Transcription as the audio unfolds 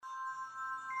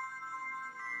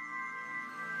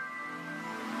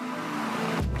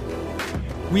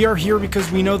We are here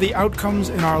because we know the outcomes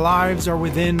in our lives are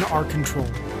within our control.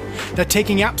 That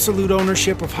taking absolute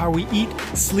ownership of how we eat,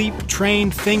 sleep,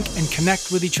 train, think, and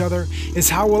connect with each other is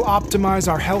how we'll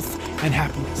optimize our health and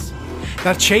happiness.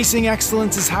 That chasing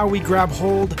excellence is how we grab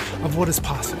hold of what is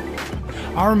possible.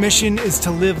 Our mission is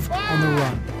to live on the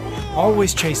run,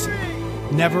 always chasing,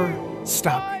 never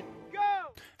stopping.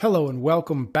 Hello and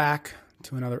welcome back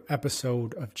to another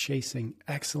episode of Chasing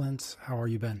Excellence. How are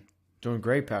you, Ben? Doing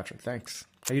great, Patrick. Thanks.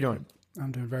 How you doing?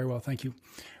 I'm doing very well, thank you.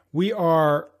 We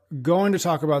are going to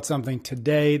talk about something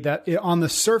today that on the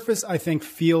surface I think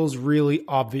feels really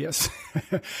obvious.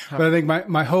 But I think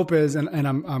my hope is, and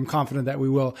I'm confident that we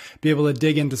will be able to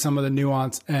dig into some of the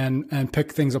nuance and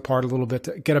pick things apart a little bit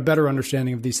to get a better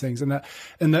understanding of these things. And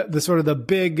the sort of the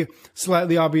big,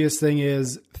 slightly obvious thing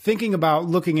is thinking about,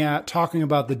 looking at, talking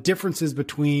about the differences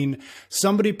between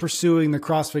somebody pursuing the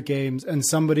CrossFit Games and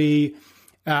somebody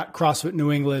at CrossFit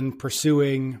New England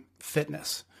pursuing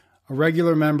fitness. A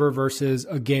regular member versus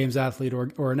a games athlete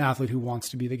or an athlete who wants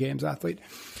to be the games athlete.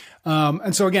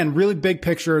 And so again, really big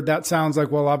picture, that sounds like,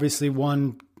 well, obviously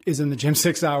one is in the gym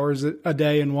 6 hours a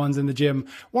day and one's in the gym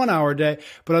 1 hour a day.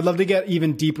 But I'd love to get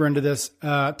even deeper into this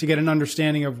to get an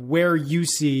understanding of where you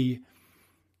see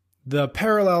the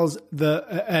parallels,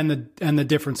 and the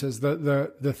differences,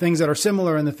 the things that are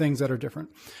similar and the things that are different.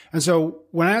 And so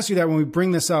when I ask you that, when we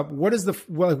bring this up, where's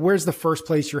the first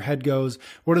place your head goes?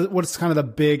 What's kind of the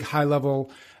big high level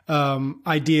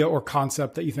idea or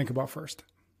concept that you think about first?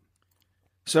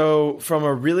 So from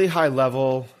a really high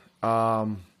level,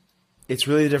 it's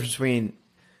really the difference between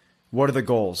what are the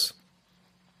goals.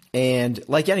 And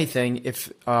like anything,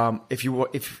 if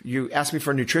you ask me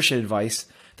for nutrition advice,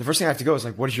 the first thing I have to go is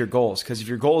like, what are your goals? Because if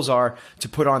your goals are to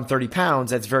put on 30 pounds,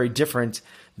 that's very different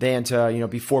than to,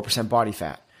 be 4% body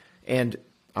fat. And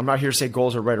I'm not here to say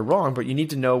goals are right or wrong, but you need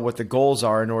to know what the goals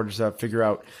are in order to figure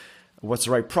out what's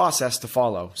the right process to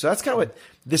follow. So that's kind of what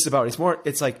this is about.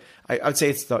 It's like, I would say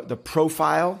it's the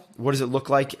profile. What does it look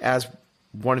like as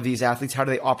one of these athletes? How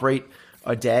do they operate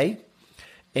a day?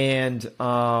 And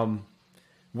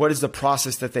what is the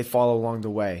process that they follow along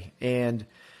the way? And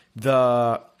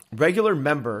the regular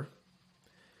member,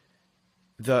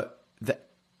 the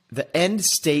end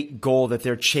state goal that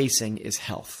they're chasing is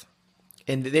health,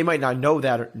 and they might not know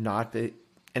that or not.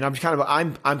 And I'm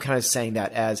kind of saying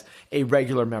that as a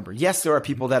regular member. Yes, there are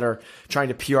people that are trying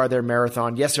to PR their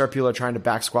marathon. Yes, there are people that are trying to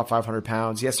back squat 500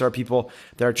 pounds. Yes, there are people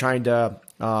that are trying to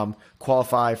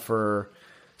qualify for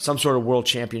some sort of world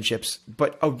championships.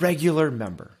 But a regular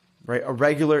member, right? A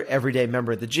regular everyday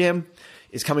member at the gym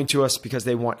is coming to us because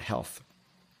they want health.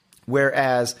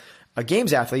 Whereas a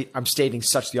games athlete, I'm stating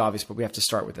such the obvious, but we have to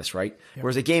start with this, right? Yep.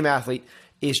 Whereas a game athlete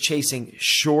is chasing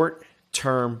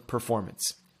short-term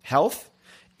performance. Health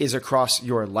is across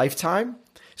your lifetime.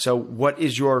 So what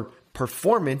is your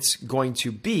performance going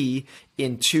to be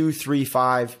in 2, 3,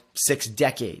 5, 6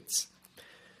 decades?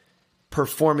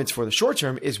 Performance for the short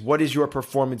term is what is your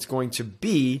performance going to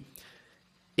be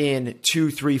in 2,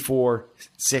 3, 4,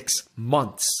 6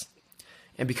 months?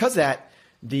 And because of that,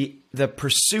 the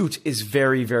pursuit is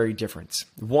very, very different.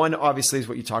 One, obviously, is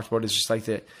what you talked about, is just like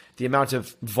the amount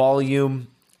of volume,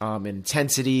 and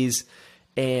intensities,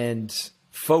 and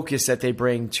focus that they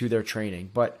bring to their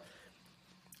training. But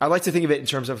I like to think of it in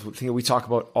terms of the thing that we talk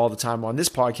about all the time on this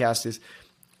podcast is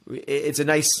it's a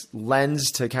nice lens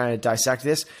to kind of dissect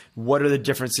this. What are the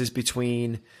differences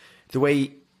between the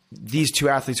way these two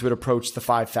athletes would approach the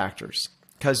 5 factors?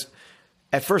 Because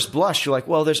at first blush, you're like,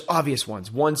 well, there's obvious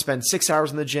ones. One spends 6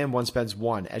 hours in the gym, one spends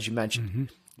 1, as you mentioned. Mm-hmm.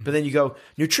 But then you go,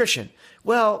 nutrition.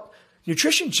 Well,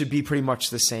 nutrition should be pretty much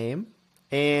the same.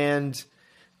 And,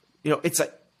 it's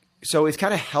like, so it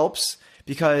kind of helps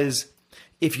because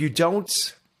if you don't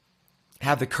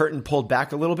have the curtain pulled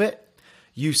back a little bit,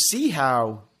 you see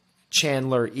how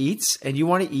Chandler eats and you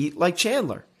want to eat like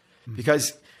Chandler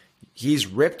because he's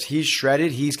ripped, he's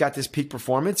shredded, he's got this peak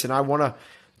performance. And I want to,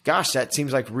 gosh, that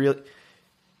seems like real.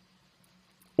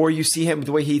 Or you see him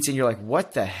the way he eats and you're like,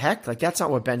 what the heck? Like, that's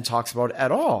not what Ben talks about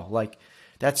at all. Like,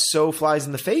 that so flies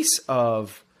in the face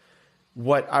of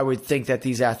what I would think that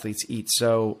these athletes eat.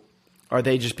 So are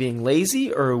they just being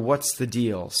lazy or what's the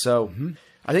deal? So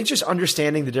I think just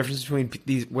understanding the difference between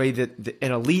the way that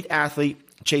an elite athlete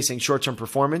chasing short-term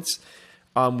performance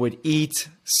would eat,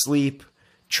 sleep,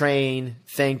 train,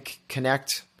 think,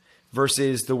 connect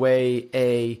versus the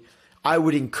way I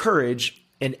would encourage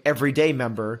an everyday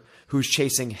member who's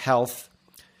chasing health,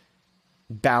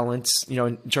 balance,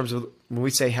 in terms of when we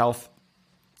say health,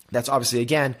 that's obviously,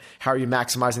 again, how are you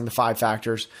maximizing the 5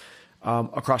 factors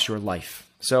across your life?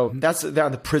 So that's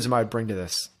the prism I would bring to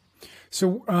this.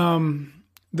 So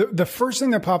The first thing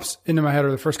that pops into my head,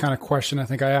 or the first kind of question I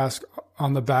think I ask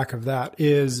on the back of that,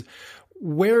 is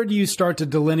where do you start to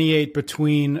delineate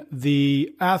between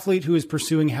the athlete who is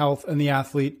pursuing health and the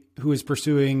athlete who is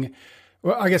pursuing,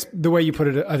 well, I guess the way you put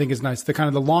it, I think is nice, the kind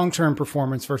of the long-term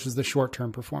performance versus the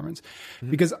short-term performance. Mm-hmm.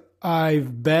 Because I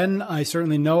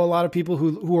certainly know a lot of people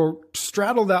who are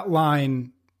straddle that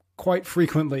line quite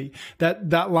frequently,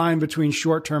 that line between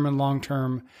short-term and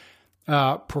long-term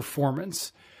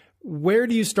performance. Where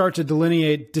do you start to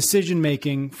delineate decision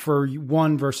making for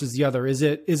one versus the other? Is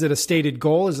it a stated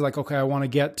goal? Is it like, okay, I want to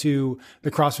get to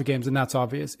the CrossFit Games, and that's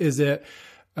obvious? Is it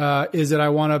I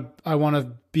want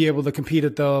to be able to compete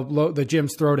at the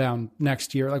gym's throwdown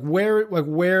next year?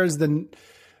 Where's the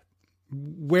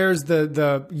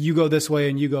you go this way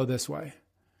and you go this way?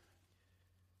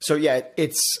 So yeah,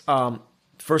 it's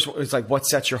first of all, it's like what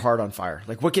sets your heart on fire?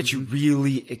 Like what gets you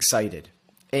really excited?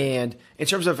 And in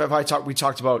terms of we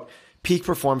talked about peak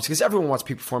performance, because everyone wants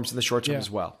peak performance in the short term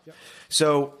as well. Yep.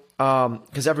 So,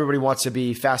 because everybody wants to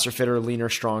be faster, fitter, leaner,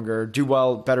 stronger, do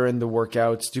better in the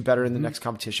workouts, do better in the next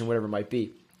competition, whatever it might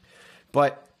be.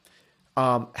 But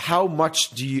how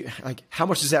much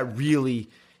does that really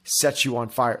set you on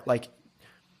fire? Like,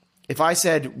 if I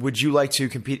said, would you like to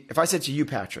compete? If I said to you,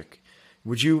 Patrick,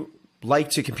 would you like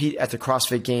to compete at the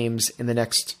CrossFit Games in the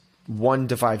next 1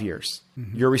 to 5 years?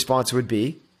 Mm-hmm. Your response would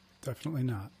be? Definitely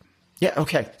not. Yeah,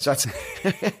 okay. So that's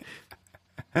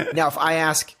now if I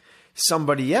ask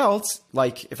somebody else,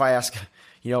 like if I ask,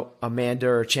 Amanda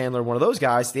or Chandler, one of those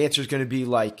guys, the answer is going to be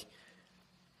like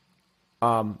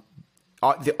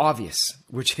the obvious,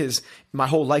 which is my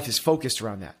whole life is focused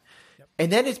around that. Yep.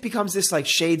 And then it becomes this like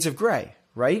shades of gray,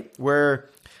 right? Where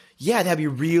yeah, that'd be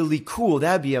really cool.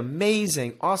 That'd be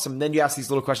amazing. Awesome. Then you ask these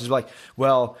little questions like,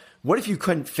 well, what if you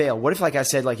couldn't fail? What if, like I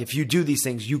said, like if you do these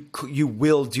things, you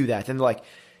will do that. And they're like,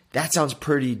 that sounds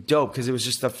pretty dope, because it was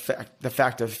just the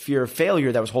fact of fear of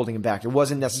failure that was holding them back. It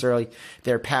wasn't necessarily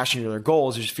their passion or their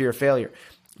goals, it was fear of failure.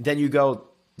 Then you go,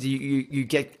 you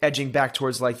get edging back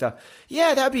towards like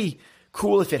that'd be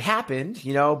cool if it happened,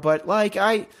 but like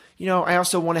I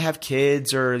also want to have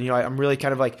kids, or, I'm really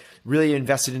kind of like really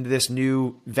invested into this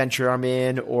new venture I'm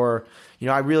in, or,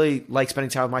 I really like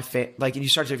spending time with my family. Like, and you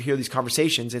start to hear these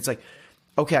conversations. It's like,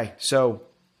 okay, so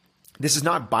this is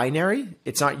not binary.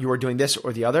 It's not you are doing this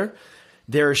or the other.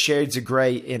 There are shades of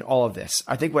gray in all of this.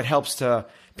 I think what helps to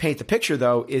paint the picture,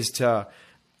 though, is to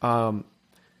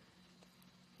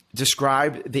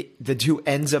describe the two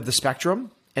ends of the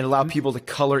spectrum and allow people to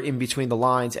color in between the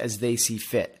lines as they see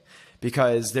fit,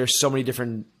 because there's so many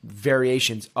different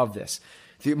variations of this.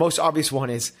 The most obvious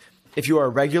one is, if you are a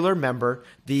regular member,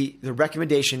 the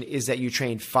recommendation is that you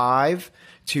train 5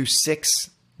 to 6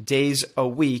 days a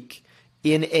week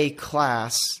in a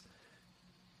class,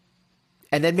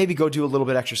 and then maybe go do a little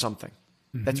bit extra something.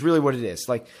 Mm-hmm. That's really what it is.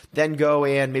 Like, then go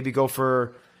and maybe go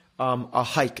for a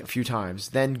hike a few times,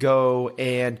 then go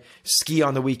and ski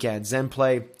on the weekends, then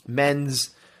play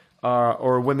men's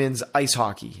or women's ice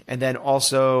hockey, and then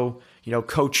also,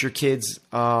 coach your kids'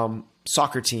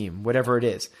 soccer team, whatever it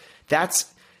is.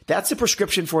 That's the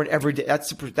prescription for an everyday. That's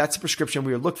the prescription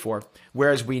we would look for.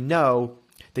 Whereas we know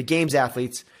the games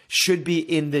athletes should be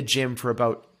in the gym for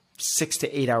about 6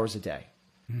 to 8 hours a day.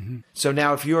 Mm-hmm. So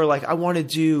now, if you're like, I want to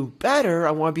do better,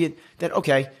 I want to be, then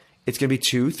okay, it's going to be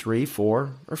 2, 3, 4,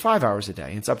 or 5 hours a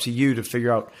day. It's up to you to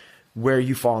figure out where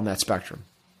you fall on that spectrum.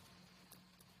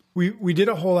 We did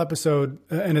a whole episode,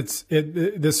 and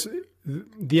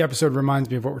the episode reminds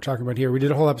me of what we're talking about here. We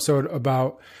did a whole episode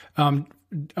about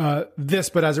this,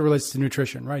 but as it relates to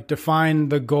nutrition, right? Define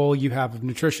the goal you have of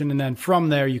nutrition, and then from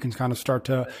there you can kind of start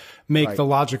to make the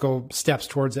logical steps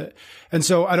towards it. And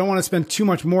so I don't want to spend too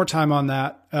much more time on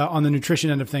that, on the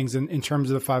nutrition end of things in terms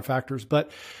of the 5 factors,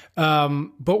 but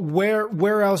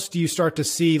where else do you start to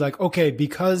see, like, okay,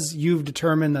 because you've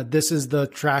determined that this is the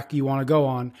track you want to go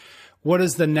on, what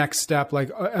is the next step, like,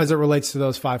 as it relates to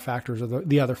those 5 factors, or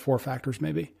the other 4 factors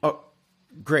maybe? Oh,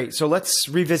 great. So let's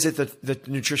revisit the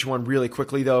nutrition one really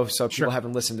quickly, though, so people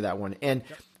haven't listened to that one. And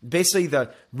basically, the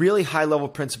really high-level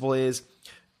principle is,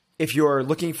 if you're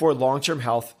looking for long-term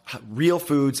health, real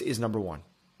foods is number one.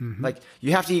 Mm-hmm. Like,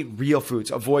 you have to eat real foods.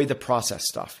 Avoid the processed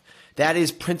stuff. That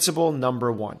is principle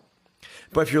number one.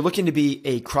 But if you're looking to be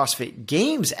a CrossFit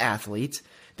Games athlete,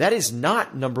 that is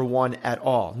not number one at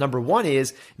all. Number one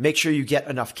is make sure you get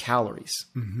enough calories.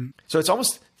 Mm-hmm. So it's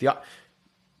almost the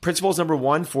principles number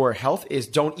one for health is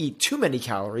don't eat too many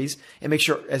calories, and make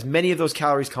sure as many of those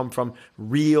calories come from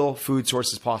real food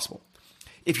sources as possible.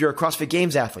 If you're a CrossFit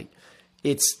Games athlete,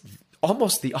 it's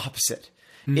almost the opposite.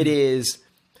 Mm-hmm. It is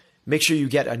make sure you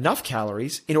get enough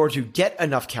calories. In order to get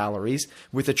enough calories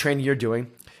with the training you're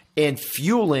doing, and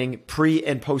fueling pre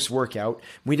and post workout.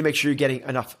 We need to make sure you're getting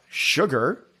enough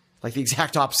sugar, like the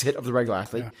exact opposite of the regular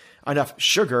athlete, enough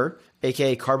sugar,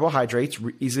 aka carbohydrates,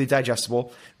 easily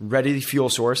digestible, ready fuel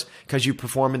source, because you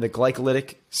perform in the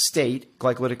glycolytic state,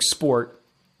 glycolytic sport,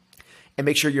 and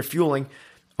make sure you're fueling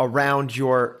around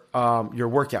your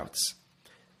workouts.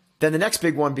 Then the next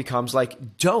big one becomes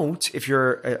like, don't, if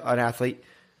you're an athlete,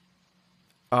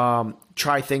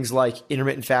 try things like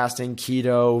intermittent fasting,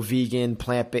 keto, vegan,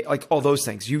 plant-based, like all those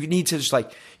things. You need to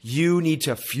you need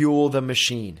to fuel the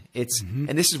machine. And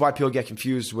this is why people get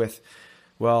confused with,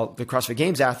 well, the CrossFit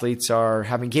Games athletes are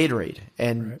having Gatorade.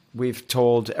 And we've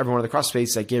told everyone in the CrossFit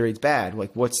space that Gatorade's bad.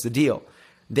 Like, what's the deal?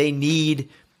 They need,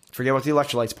 forget about the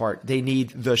electrolytes part, they need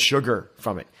the sugar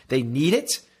from it. They need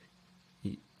it.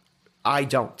 I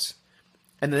don't.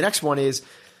 And the next one is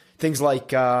things like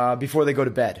before they go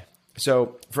to bed.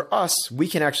 So for us, we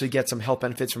can actually get some health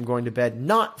benefits from going to bed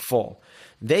not full.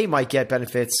 They might get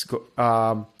benefits,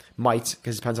 because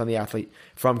it depends on the athlete,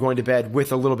 from going to bed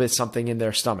with a little bit something in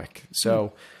their stomach.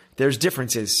 So there's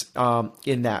differences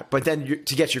in that. But then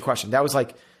to get to your question, that was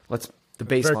like the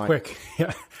baseline. Very quick.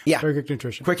 Yeah. Very quick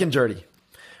nutrition. Quick and dirty.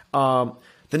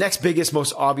 The next biggest,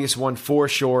 most obvious one for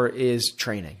sure is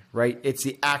training, right? It's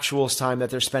the actual time that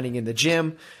they're spending in the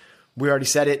gym. We already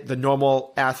said it. The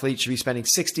normal athlete should be spending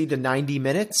 60 to 90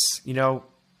 minutes, 2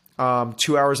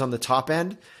 hours on the top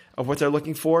end of what they're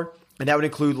looking for. And that would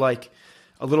include like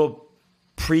a little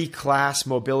pre-class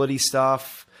mobility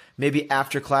stuff, maybe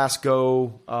after class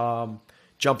go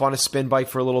jump on a spin bike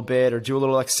for a little bit or do a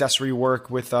little accessory work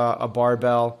with a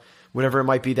barbell, whatever it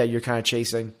might be that you're kind of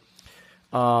chasing.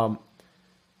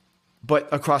 But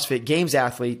a CrossFit Games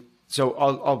athlete, so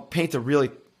I'll paint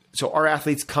so our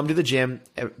athletes come to the gym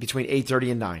between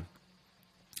 8:30 and 9.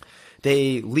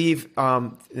 They leave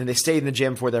and they stay in the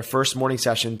gym for their first morning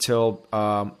session till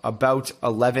about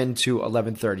 11 to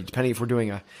 11:30, depending if we're doing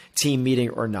a team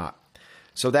meeting or not.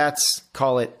 So that's,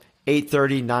 call it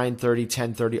 8:30, 9:30,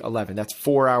 10:30, 11. That's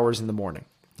 4 hours in the morning.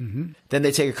 Then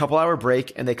they take a couple hour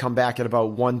break and they come back at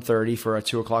about 1:30 for a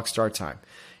 2 o'clock start time.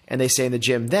 And they stay in the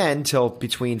gym then till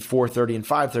between 4:30 and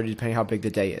 5:30, depending how big the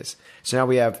day is. So now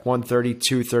we have 1:30,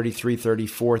 2:30, 3:30,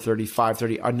 4:30,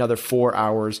 5:30, another 4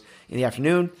 hours in the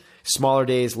afternoon. Smaller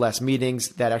days, less meetings.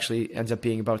 That actually ends up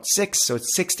being about 6. So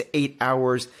it's 6 to 8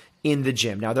 hours in the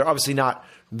gym. Now, they're obviously not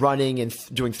running and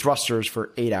doing thrusters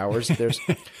for 8 hours. There's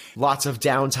lots of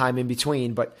downtime in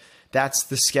between, but that's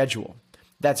the schedule.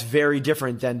 That's very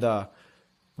different than the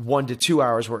 1 to 2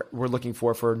 hours we're looking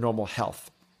for normal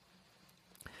health.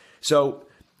 So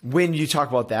when you talk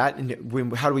about that,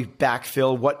 and how do we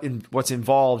backfill what's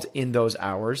involved in those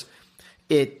hours,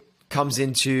 it comes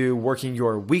into working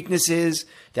your weaknesses.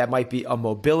 That might be a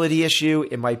mobility issue.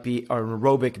 It might be an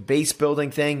aerobic base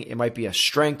building thing. It might be a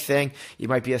strength thing. It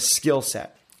might be a skill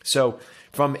set. So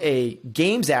from a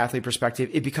games athlete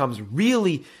perspective, it becomes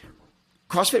really,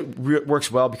 CrossFit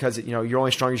works well because you're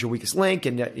only strong as your weakest link,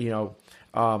 and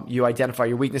you identify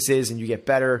your weaknesses and you get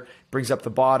better, brings up the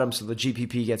bottom, so the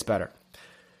GPP gets better.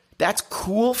 That's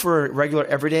cool for a regular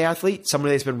everyday athlete,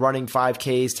 somebody that's been running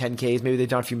 5Ks, 10Ks, maybe they've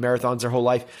done a few marathons their whole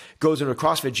life, goes into a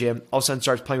CrossFit gym, all of a sudden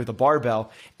starts playing with a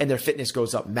barbell, and their fitness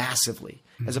goes up massively.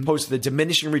 As opposed to the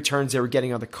diminishing returns they were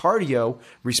getting on the cardio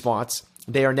response,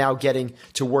 they are now getting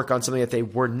to work on something that they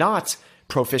were not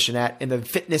proficient at, and the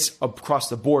fitness across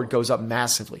the board goes up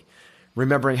massively.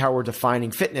 Remembering how we're defining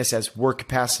fitness as work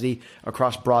capacity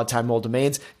across broad time mole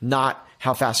domains, not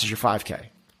how fast is your 5K.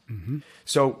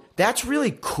 So that's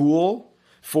really cool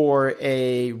for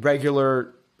a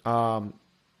regular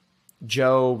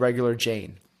Joe, regular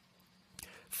Jane.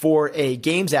 For a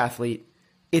games athlete,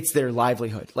 it's their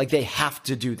livelihood. Like, they have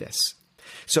to do this.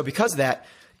 So because of that,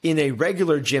 in a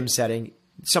regular gym setting,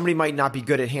 somebody might not be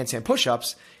good at handstand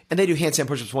push-ups, and they do handstand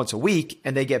push-ups once a week,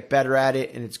 and they get better at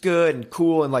it, and it's good and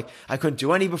cool, and like, I couldn't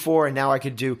do any before, and now I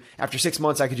could do, after 6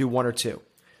 months, I could do 1 or 2.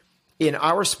 In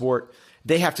our sport,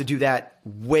 they have to do that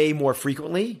way more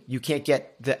frequently. You can't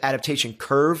get the adaptation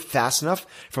curve fast enough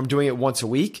from doing it once a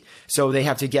week. So they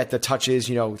have to get the touches,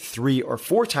 3 or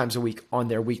 4 times a week on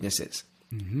their weaknesses.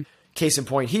 Case in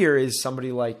point here is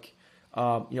somebody like,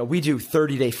 we do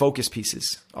 30-day focus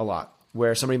pieces a lot,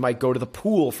 where somebody might go to the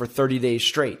pool for 30 days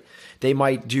straight. They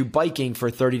might do biking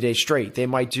for 30 days straight. They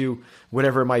might do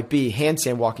whatever it might be,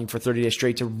 handstand walking for 30 days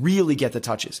straight to really get the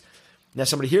touches. Now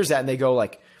somebody hears that and they go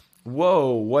like, whoa,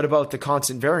 what about the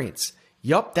constant variance?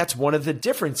 Yup, that's one of the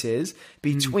differences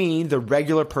between the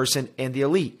regular person and the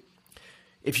elite.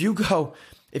 If you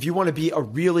want to be a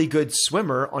really good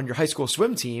swimmer on your high school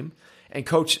swim team, and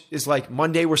coach is like,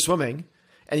 Monday we're swimming,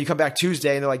 and you come back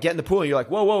Tuesday and they're like, get in the pool, and you're like,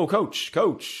 whoa, coach,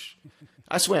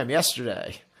 I swam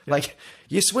yesterday. Like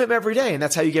you swim every day and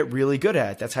that's how you get really good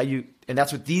at it. And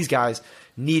that's what these guys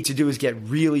need to do is get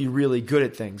really, really good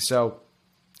at things. So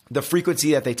the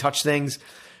frequency that they touch things,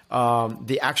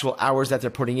 the actual hours that they're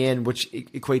putting in, which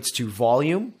equates to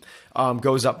volume,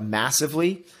 goes up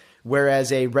massively.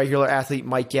 Whereas a regular athlete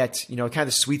might get, kind of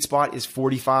the sweet spot is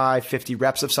 45, 50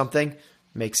 reps of something.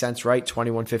 Makes sense, right?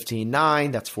 21, 15,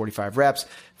 9, that's 45 reps.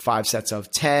 5 sets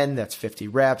of 10, that's 50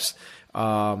 reps.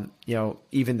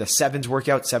 Even the sevens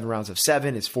workout, 7 rounds of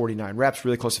 7 is 49 reps,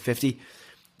 really close to 50.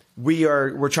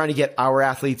 We're trying to get our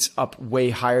athletes up way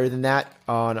higher than that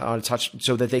on a touch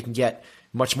so that they can get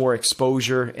much more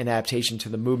exposure and adaptation to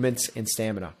the movements and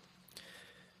stamina.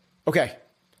 Okay.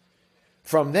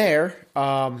 From there,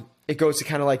 it goes to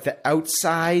kind of like the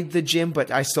outside the gym,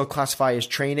 but I still classify as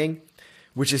training,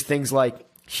 which is things like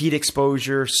heat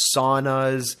exposure,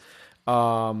 saunas,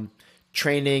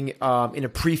 training in a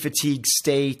pre-fatigue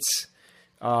state,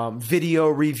 video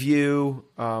review,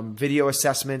 video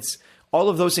assessments. All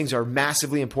of those things are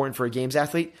massively important for a games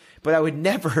athlete, but I would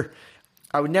never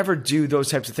do those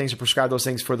types of things or prescribe those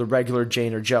things for the regular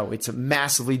Jane or Joe. It's a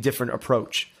massively different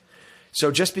approach.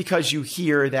 So just because you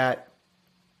hear that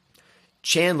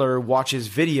Chandler watches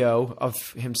video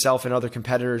of himself and other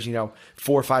competitors,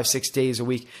 4, 5, 6 days a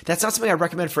week, that's not something I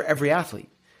recommend for every athlete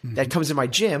that comes in my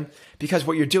gym, because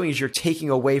what you're doing is you're taking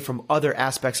away from other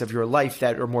aspects of your life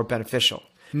that are more beneficial.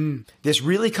 This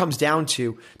really comes down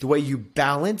to the way you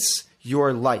balance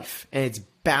your life, and it's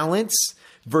balance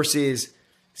versus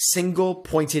single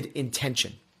pointed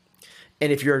intention.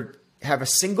 And if you have a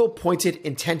single pointed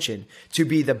intention to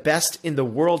be the best in the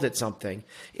world at something,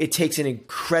 it takes an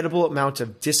incredible amount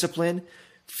of discipline,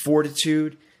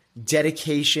 fortitude,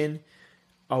 dedication,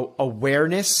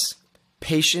 awareness,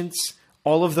 patience,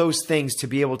 all of those things to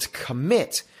be able to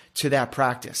commit to that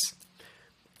practice.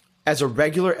 As a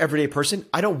regular everyday person,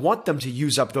 I don't want them to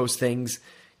use up those things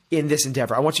in this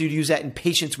endeavor. I want you to use that in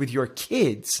patience with your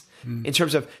kids, in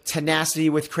terms of tenacity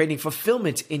with creating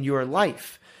fulfillment in your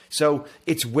life. So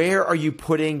it's where are you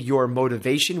putting your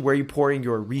motivation? Where are you pouring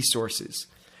your resources?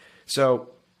 So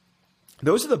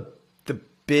those are the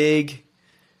big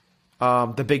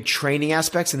training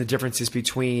aspects and the differences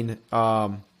between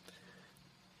the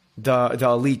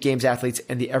elite games athletes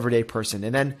and the everyday person.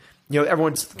 And then,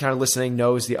 everyone's kind of listening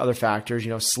knows the other factors,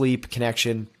 sleep,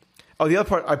 connection. Oh, the other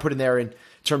part I put in there in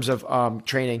terms of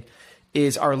training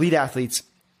is our elite athletes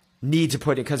need to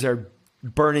put in, because they're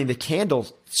burning the candle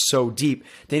so deep,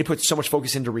 they need to put so much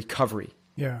focus into recovery.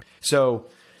 Yeah. So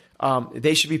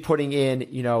they should be putting in,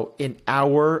 an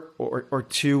hour or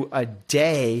two a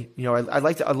day.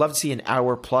 I'd love to see an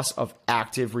hour plus of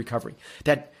active recovery.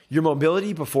 That your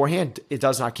mobility beforehand, it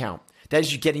does not count. That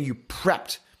is you getting you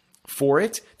prepped for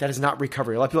it. That is not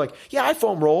recovery. A lot of people are like, yeah, I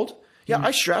foam rolled. Yeah,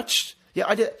 I stretched. Yeah,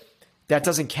 I did. That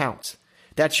doesn't count.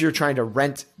 That's you're trying to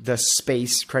rent the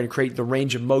space, trying to create the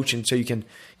range of motion so you can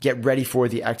get ready for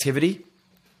the activity.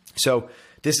 So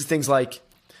this is things like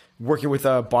working with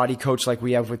a body coach like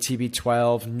we have with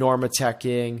TB12,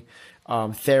 Normateching,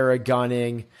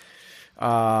 Theragunning,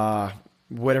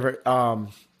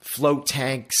 float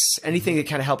tanks, anything that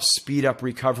kind of helps speed up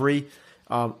recovery.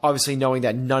 Obviously knowing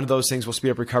that none of those things will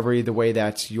speed up recovery the way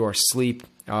that your sleep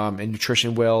and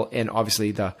nutrition will, and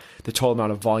obviously the total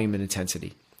amount of volume and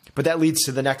intensity. But that leads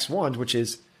to the next one, which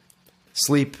is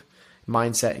sleep,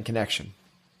 mindset, and connection.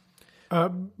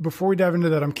 Before we dive into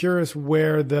that, I'm curious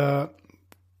in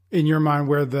your mind,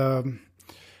 where the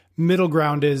middle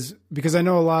ground is, because I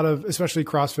know a lot of, especially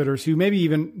CrossFitters, who maybe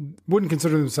even wouldn't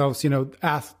consider themselves,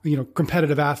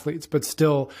 competitive athletes, but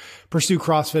still pursue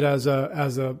CrossFit as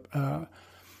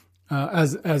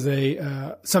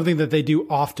something that they do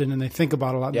often and they think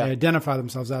about a lot. Yeah. And they identify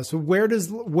themselves as. So where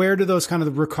do those kind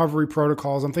of recovery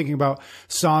protocols? I'm thinking about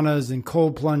saunas and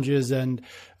cold plunges and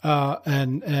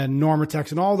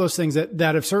Normatex and all those things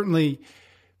that have certainly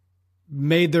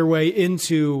made their way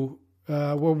into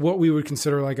what we would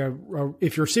consider like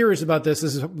if you're serious about this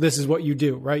is what you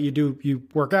do, right? You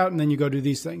work out and then you go do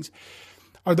these things.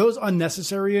 Are those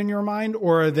unnecessary in your mind,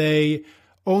 or are they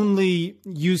only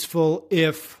useful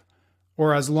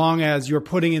or as long as you're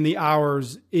putting in the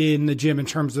hours in the gym in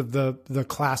terms of the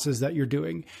classes that you're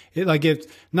doing? It's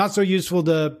not so useful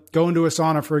to go into a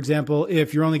sauna, for example,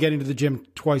 if you're only getting to the gym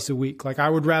twice a week. Like, I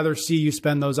would rather see you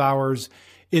spend those hours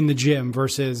in the gym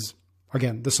versus,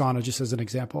 again, the sauna, just as an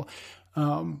example.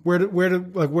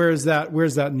 Where's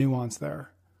that nuance there?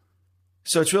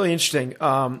 So it's really interesting.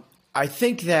 I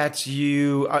think that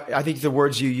I think the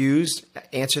words you used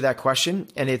answer that question.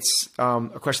 And it's a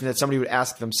question that somebody would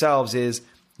ask themselves is,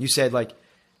 you said, like,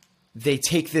 they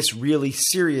take this really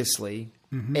seriously.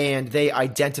 and they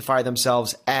identify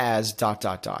themselves as ...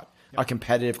 a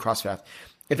competitive CrossFit athlete.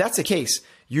 If that's the case,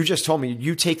 you just told me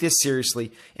you take this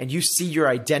seriously and you see your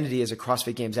identity as a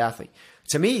CrossFit Games athlete.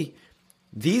 To me,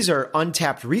 these are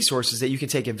untapped resources that you can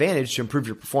take advantage to improve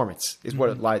your performance is what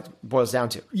it boils down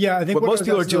to. Yeah, I think what most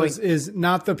people are doing is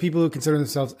not the people who consider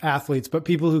themselves athletes, but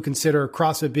people who consider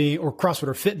CrossFit being, or CrossFit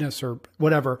or fitness or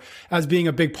whatever, as being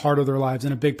a big part of their lives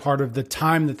and a big part of the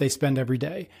time that they spend every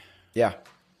day. Yeah.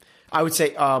 I would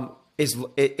say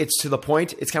it's to the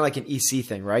point, it's kind of like an EC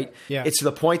thing, right? Yeah. It's to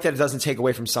the point that it doesn't take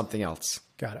away from something else.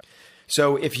 Got it.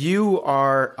 So if you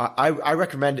are, I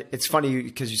recommend, it's funny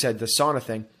because you said the sauna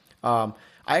thing. I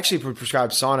actually would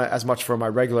prescribe sauna as much for my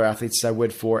regular athletes as I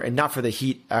would for, and not for the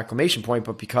heat acclimation point,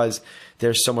 but because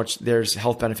there's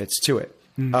health benefits to it.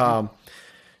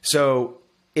 So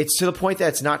it's to the point that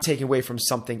it's not taken away from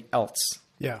something else.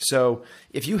 Yeah. So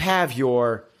if you have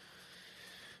your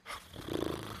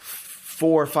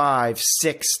 4, 5,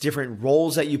 6 different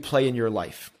roles that you play in your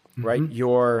life, right?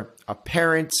 You're a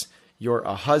parent, you're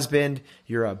a husband,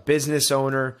 you're a business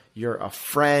owner, you're a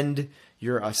friend,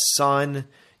 you're a son,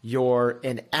 you're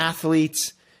an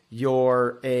athlete,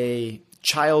 you're a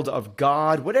child of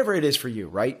God, whatever it is for you,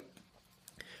 right?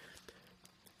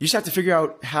 You just have to figure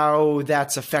out how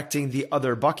that's affecting the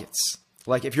other buckets.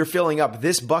 Like if you're filling up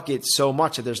this bucket so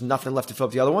much that there's nothing left to fill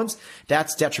up the other ones,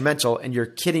 that's detrimental and you're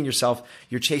kidding yourself.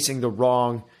 You're chasing the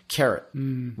wrong carrot.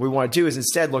 What we want to do is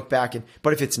instead look back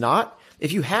but if it's not,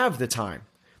 if you have the time,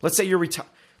 let's say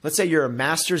you're a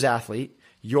master's athlete,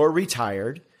 you're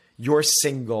retired, you're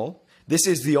single, this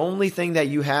is the only thing that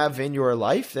you have in your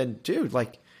life, then dude,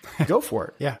 like go for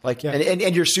it. Yeah.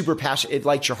 And you're super passionate. It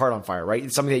lights your heart on fire, right?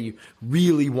 It's something that you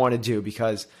really want to do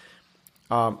because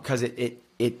it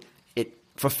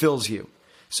fulfills you.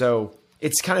 So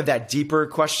it's kind of that deeper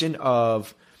question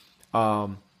of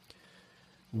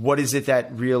what is it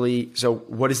that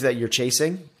you're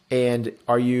chasing? And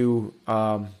are you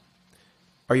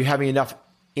having enough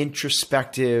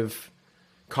introspective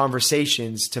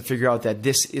conversations to figure out that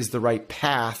this is the right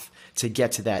path to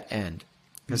get to that end?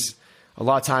 Because a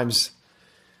lot of times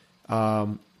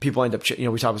people end up, we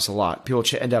talk about this a lot. People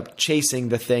end up chasing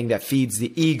the thing that feeds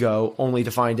the ego, only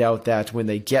to find out that when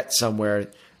they get somewhere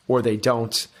or they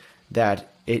don't, that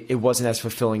it wasn't as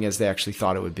fulfilling as they actually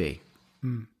thought it would be.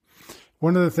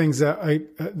 One of the things that I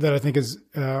think is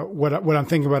what I'm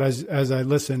thinking about as I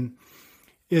listen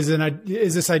is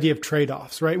this idea of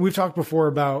trade-offs, right? We've talked before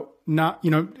about not,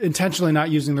 intentionally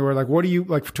not using the word, like, what do you,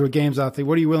 like to a games athlete,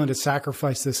 what are you willing to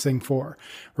sacrifice this thing for?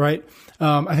 Right.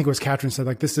 I think it was Katrin said,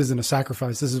 like, this isn't a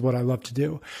sacrifice. This is what I love to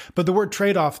do. But the word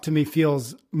trade-off to me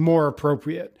feels more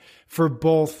appropriate for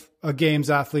both a games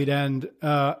athlete and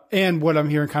what I'm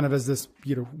hearing kind of as this,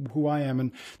 who I am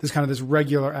and this kind of this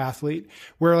regular athlete,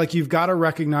 where like you've got to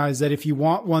recognize that if you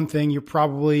want one thing, you've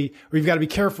got to be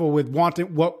careful with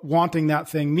wanting that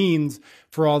thing means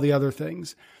for all the other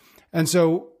things. And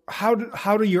so how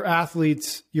do your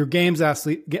athletes, your games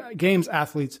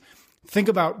athletes think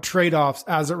about trade-offs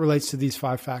as it relates to these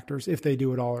 5 factors, if they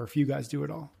do it all, or if you guys do it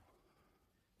all?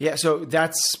 Yeah. So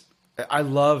I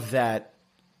love that,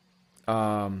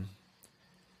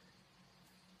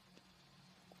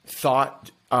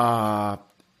 thought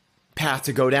path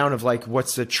to go down of like,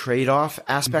 what's the trade-off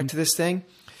aspect to this thing?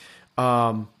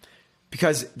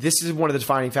 Because this is one of the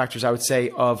defining factors, I would say,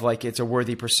 of like, it's a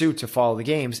worthy pursuit to follow the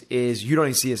games, is you don't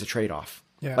even see it as a trade-off.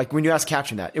 Yeah. Like when you ask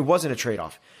Katrin that, it wasn't a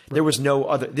trade-off. Right. There was no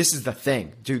other, this is the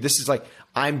thing, dude. This is like,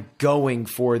 I'm going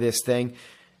for this thing.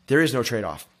 There is no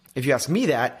trade-off. If you ask me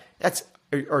that,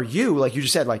 or you, like you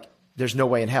just said, like, there's no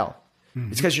way in hell.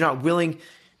 It's because you're not willing.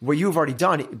 What you've already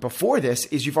done before this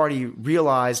is you've already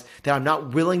realized that I'm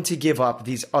not willing to give up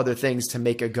these other things to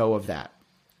make a go of that.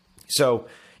 So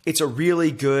it's a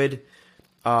really good,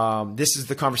 this is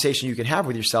the conversation you can have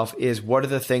with yourself, is what are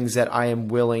the things that I am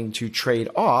willing to trade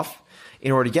off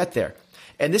in order to get there?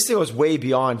 And this thing goes way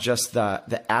beyond just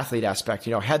the athlete aspect.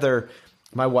 Heather,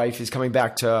 my wife, is coming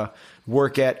back to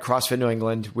work at CrossFit New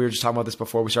England. We were just talking about this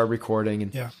before we started recording.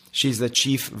 And she's the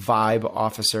chief vibe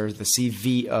officer, the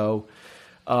CVO.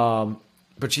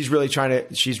 But she's really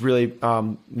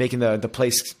making the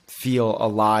place feel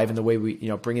alive in the way we,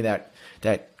 bringing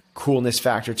that coolness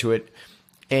factor to it.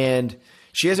 And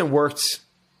she hasn't worked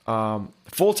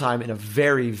full-time in a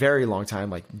very, very long time,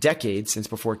 like decades, since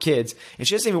before kids. And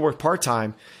she hasn't even worked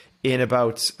part-time in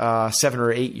about 7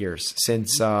 or 8 years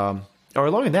since, or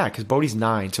longer than that, because Bodhi's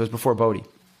 9, so it was before Bodhi.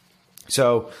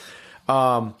 So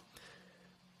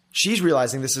she's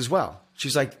realizing this as well.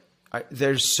 She's like,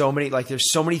 there's so many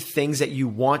things that you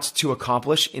want to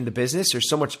accomplish in the business. There's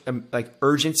so much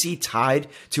urgency tied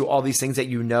to all these things that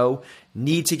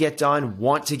need to get done,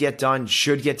 want to get done,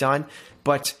 should get done.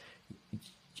 But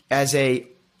as a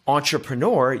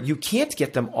entrepreneur, you can't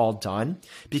get them all done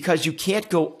because you can't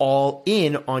go all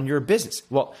in on your business.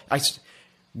 Well,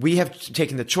 we have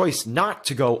taken the choice not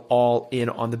to go all in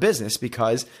on the business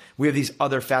because we have these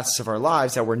other facets of our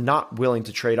lives that we're not willing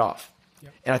to trade off.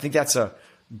 Yep. And I think that's a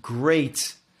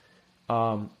great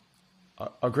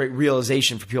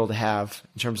realization for people to have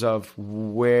in terms of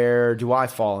where do I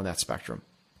fall in that spectrum.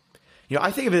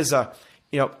 I think of it as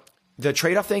the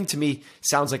trade-off thing to me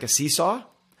sounds like a seesaw.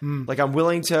 Like I'm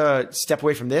willing to step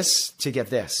away from this to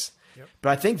get this. Yep. But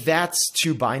I think that's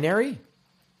too binary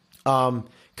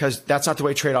because that's not the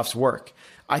way trade-offs work.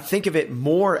 I think of it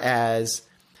more as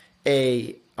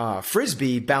a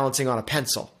Frisbee balancing on a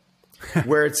pencil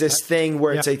where it's this thing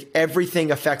where it's like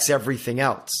everything affects everything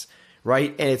else,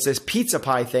 right? And it's this pizza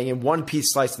pie thing, and one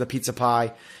piece slice of the pizza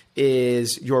pie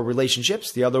is your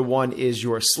relationships. The other one is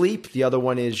your sleep. The other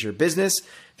one is your business.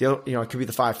 It could be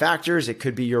the 5 factors. It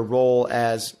could be your role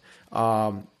as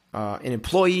an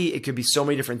employee. It could be so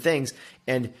many different things.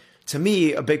 And to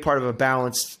me, a big part of a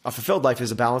fulfilled life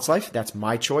is a balanced life. That's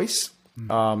my choice.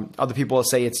 Other people will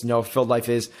say it's no, fulfilled life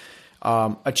is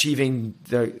achieving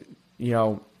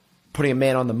putting a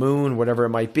man on the moon, whatever it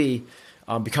might be,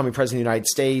 becoming president of the United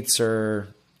States or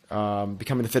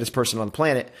becoming the fittest person on the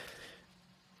planet.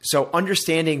 So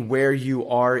understanding where you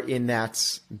are in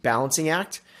that balancing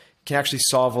act can actually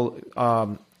solve,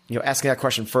 asking that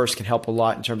question first can help a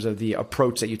lot in terms of the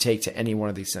approach that you take to any one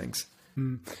of these things.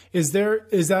 Is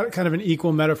that kind of an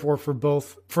equal metaphor for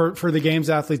both for the games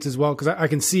athletes as well? Because I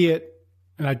can see it,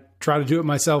 and I try to do it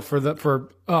myself for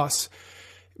us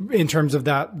in terms of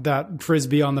that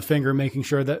Frisbee on the finger, making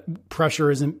sure that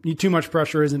too much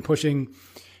pressure isn't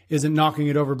knocking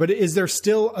it over. But is there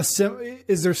still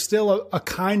a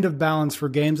kind of balance for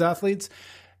games athletes?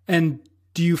 And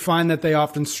do you find that they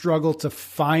often struggle to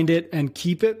find it and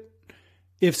keep it?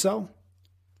 If so?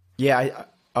 Yeah.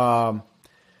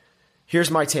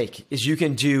 Here's my take is you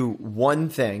can do one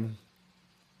thing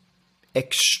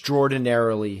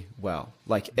extraordinarily well,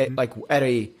 like at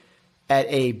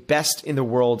a best in the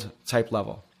world type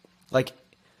level. Like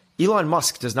Elon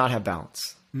Musk does not have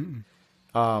balance.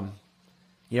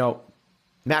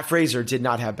 Matt Fraser did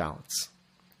not have balance.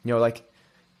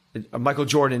 Michael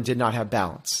Jordan did not have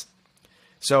balance.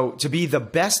 So to be the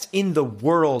best in the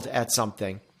world at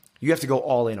something, you have to go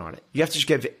all in on it. You have to just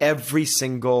give every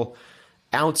single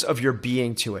ounce of your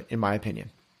being to it, in my opinion.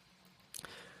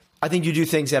 I think you do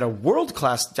things at a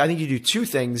world-class. I think you do two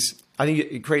things. I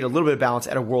think you create a little bit of balance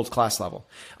at a world-class level.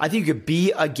 I think you could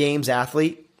be a games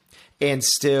athlete and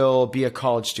still be a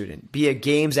college student. Be a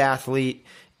games athlete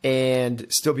and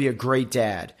still be a great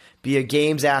dad. Be a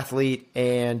games athlete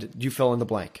and you fill in the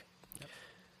blank.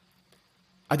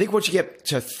 I think once you get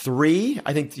to 3,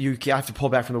 I think you have to pull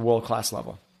back from the world-class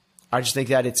level. I just think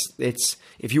that it's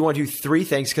if you want to do 3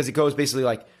 things, because it goes basically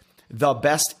like the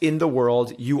best in the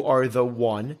world, you are the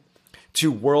 1. To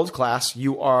world-class,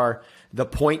 you are the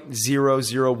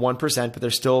 0.001%, but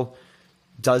there's still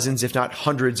dozens, if not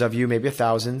hundreds of you, maybe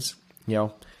thousands,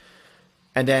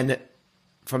 And then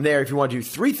from there, if you want to do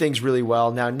 3 things really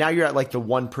well, now you're at like the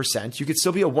 1%. You could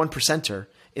still be a 1%er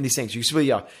in these things. You can still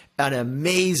be an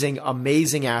amazing,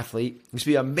 amazing athlete. You can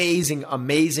still be an amazing,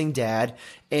 amazing dad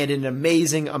and an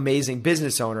amazing, amazing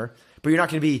business owner, but you're not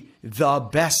going to be the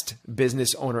best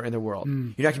business owner in the world.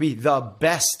 You're not going to be the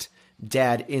best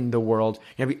dad in the world,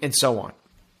 and so on.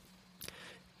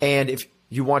 And if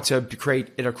you want to create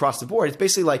it across the board, it's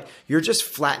basically like you're just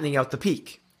flattening out the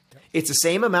peak. It's the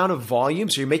same amount of volume.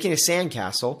 So you're making a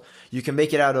sandcastle. You can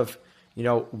make it out of,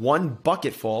 1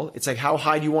 bucket full. It's like, how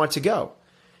high do you want to go?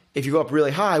 If you go up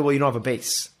really high, well, you don't have a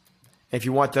base. If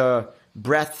you want the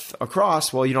breadth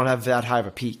across, well, you don't have that high of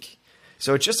a peak.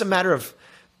 So it's just a matter of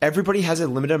everybody has a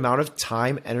limited amount of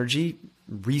time, energy,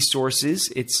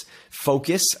 resources. It's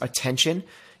focus, attention.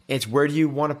 It's where do you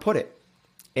want to put it?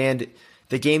 And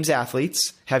the games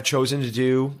athletes have chosen to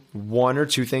do 1 or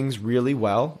 2 things really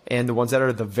well. And the ones that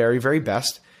are the very, very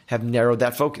best have narrowed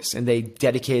that focus and they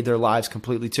dedicated their lives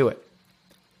completely to it.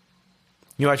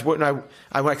 When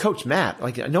I coached Matt,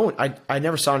 I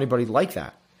never saw anybody like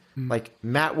that. Like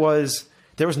Matt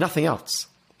there was nothing else,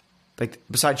 like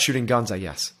besides shooting guns, I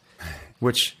guess,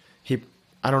 which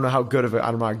I don't know how good of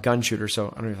I'm not a gun shooter, so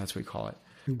I don't know if that's what you call it.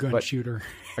 A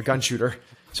gun shooter.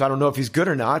 So I don't know if he's good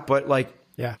or not, but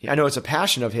yeah, I know it's a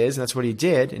passion of his and that's what he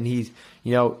did. And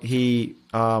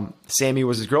Sammy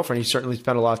was his girlfriend. He certainly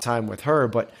spent a lot of time with her,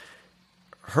 but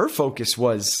her focus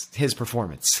was his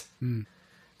performance.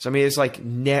 So, I mean,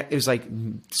 it was like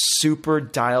super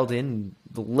dialed in,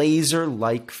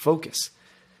 laser-like focus.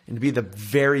 and to be the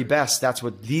very best, that's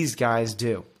what these guys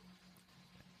do.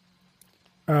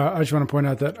 I just want to point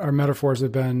out that our metaphors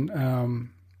have been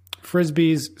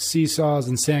frisbees, seesaws,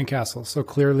 and sandcastles. So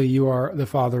clearly, you are the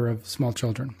father of small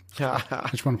children. I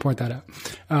just want to point that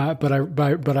out.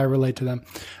 But I relate to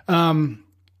them.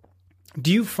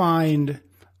 Do you find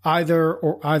either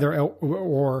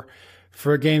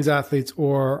for games athletes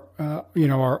or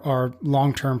our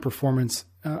long-term performance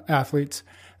athletes,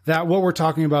 that what we're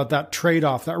talking about, that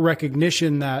trade-off, that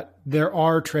recognition that there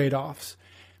are trade-offs,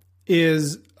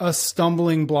 is a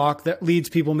stumbling block that leads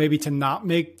people maybe to not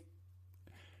make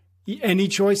any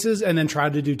choices and then try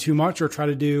to do too much or try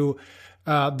to do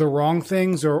the wrong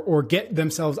things or get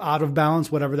themselves out of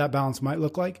balance, whatever that balance might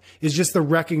look like, is just the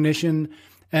recognition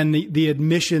and the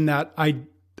admission that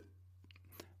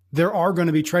there are going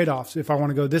to be trade-offs if I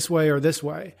want to go this way or this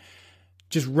way.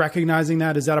 Just recognizing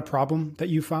that, is that a problem that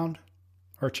you found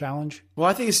or a challenge? Well,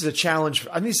 I think this is a challenge.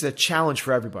 I think this is a challenge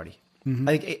for everybody. Mm-hmm.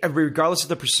 I think regardless of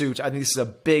the pursuit, I think this is a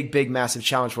big, big, massive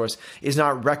challenge for us, is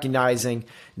not recognizing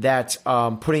that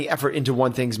putting effort into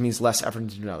one thing means less effort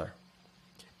into another.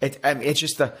 It's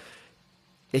the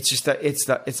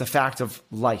fact of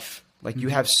life. Like, you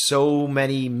have so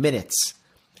many minutes.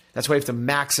 That's why we have to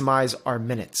maximize our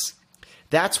minutes.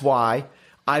 That's why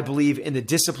I believe in the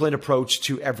disciplined approach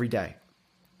to every day,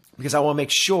 because I want to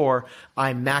make sure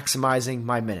I'm maximizing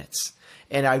my minutes.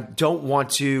 And I don't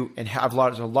want to, and have a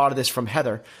lot of this from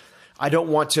Heather, I don't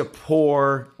want to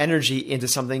pour energy into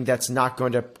something that's not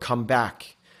going to come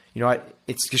back.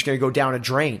 It's just going to go down a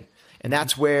drain. And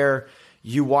that's where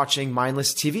you watching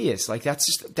mindless TV is. Like,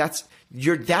 that's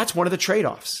one of the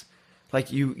trade-offs.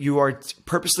 Like, you are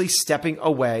purposely stepping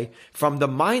away from the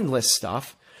mindless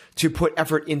stuff to put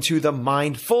effort into the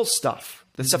mindful stuff,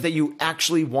 the stuff that you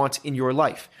actually want in your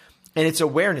life. And it's an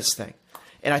awareness thing.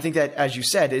 And I think that, as you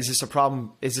said, is this a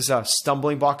problem? Is this a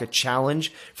stumbling block, a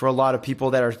challenge for a lot of people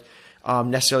that are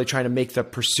necessarily trying to make the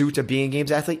pursuit of being a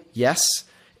games athlete? Yes.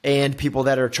 And people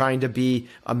that are trying to be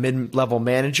a mid-level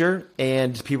manager,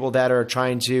 and people that are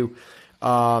trying to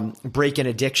break an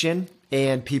addiction,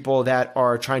 and people that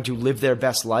are trying to live their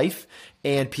best life,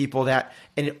 and people that,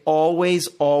 and it always,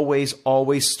 always,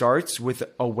 always starts with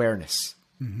awareness.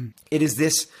 Mm-hmm. It is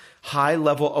this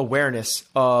high-level awareness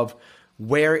of,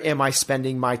 where am I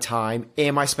spending my time?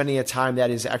 Am I spending a time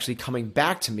that is actually coming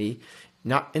back to me,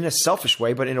 not in a selfish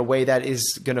way, but in a way that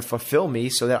is going to fulfill me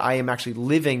so that I am actually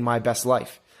living my best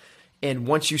life? And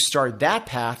once you start that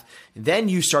path, then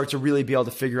you start to really be able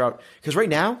to figure out, because right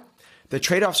now, the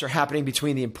trade-offs are happening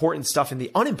between the important stuff and the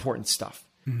unimportant stuff.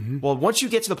 Mm-hmm. Well, once you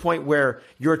get to the point where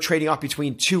you're trading off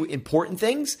between two important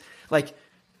things, like,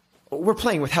 we're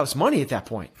playing with house money at that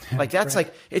point. Like, that's right.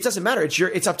 Like, it doesn't matter.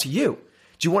 It's up to you.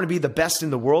 Do you want to be the best in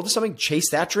the world or something?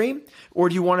 Chase that dream? Or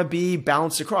do you want to be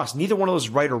balanced across? Neither one of those is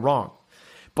right or wrong.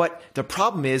 But the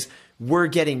problem is, we're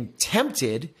getting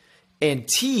tempted and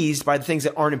teased by the things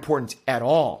that aren't important at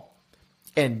all.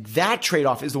 And that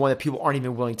trade-off is the one that people aren't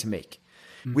even willing to make.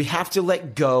 Mm-hmm. We have to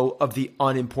let go of the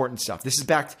unimportant stuff. This is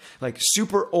back to, like,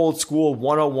 super old school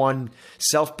 101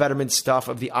 self-betterment stuff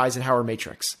of the Eisenhower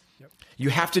matrix. Yep. You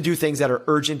have to do things that are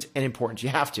urgent and important. You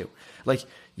have to. Like,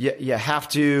 you have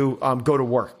to go to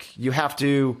work. You have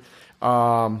to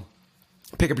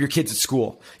pick up your kids at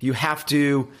school. You have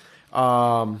to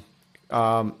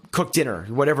cook dinner,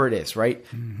 whatever it is, right?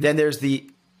 Mm-hmm. Then there's the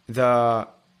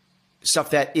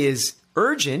stuff that is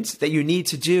urgent that you need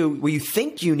to do, what you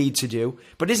think you need to do,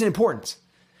 but isn't important.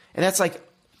 And that's like,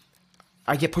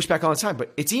 I get pushed back all the time,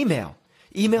 but it's email.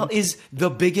 Email is the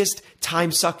biggest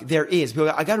time suck there is.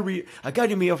 I got to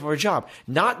do email for a job.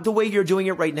 Not the way you're doing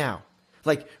it right now.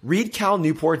 Like, read Cal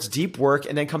Newport's Deep Work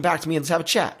and then come back to me and let's have a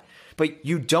chat. But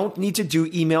you don't need to do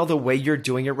email the way you're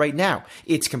doing it right now.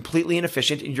 It's completely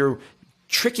inefficient, and you're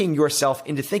tricking yourself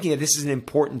into thinking that this is an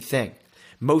important thing.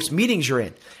 Most meetings you're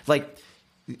in, like,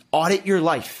 audit your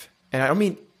life. And I don't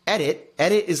mean edit.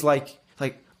 Edit is like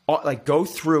go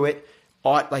through it.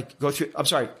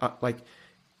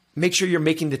 Make sure you're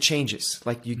making the changes.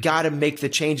 Like, you got to make the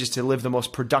changes to live the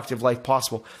most productive life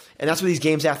possible. And that's what these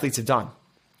games athletes have done.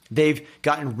 They've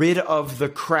gotten rid of the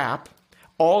crap.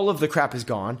 All of the crap is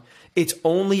gone. It's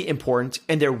only important,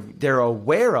 and they're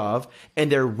aware of,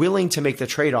 and they're willing to make the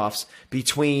trade-offs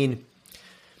between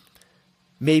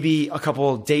maybe a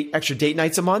couple extra date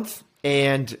nights a month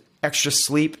and extra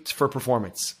sleep for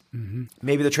performance. Mm-hmm.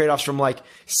 Maybe the trade-offs from, like,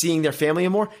 seeing their family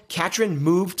more. Katrin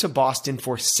moved to Boston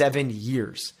for 7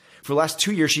 years. For the last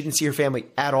 2 years, she didn't see her family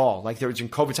at all. Like, there was in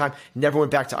COVID time, never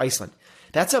went back to Iceland.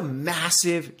 That's a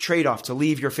massive trade-off, to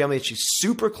leave your family that she's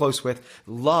super close with,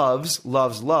 loves.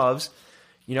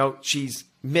 You know, she's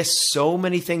missed so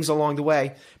many things along the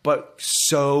way, but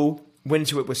so went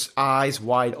into it with eyes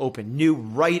wide open, knew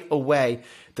right away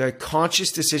the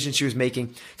conscious decision she was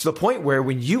making, to the point where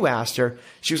when you asked her,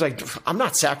 she was like, I'm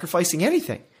not sacrificing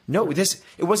anything. No, it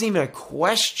wasn't even a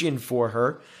question for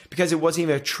her, because it wasn't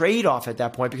even a trade-off at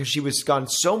that point, because she was gone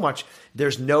so much.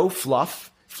 There's no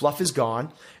fluff. Fluff is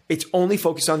gone. It's only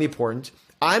focused on the important.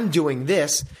 I'm doing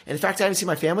this. And the fact I haven't seen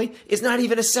my family is not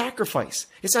even a sacrifice.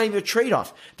 It's not even a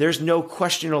trade-off. There's no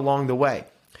question along the way.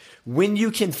 When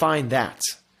you can find that,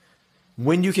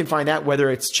 whether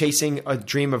it's chasing a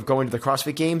dream of going to the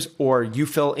CrossFit Games or you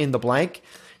fill in the blank,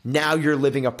 now you're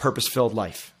living a purpose-filled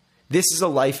life. This is a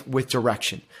life with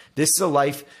direction. This is a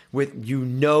life with,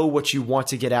 what you want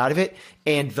to get out of it.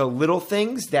 And the little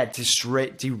things that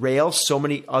derail so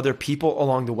many other people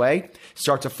along the way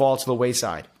start to fall to the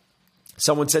wayside.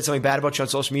 Someone said something bad about you on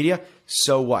social media.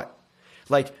 So what?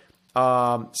 Like,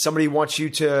 somebody wants you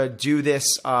to do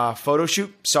this photo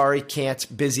shoot. Sorry, can't.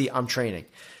 Busy. I'm training.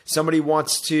 Somebody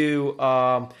wants to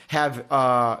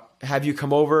have you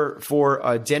come over for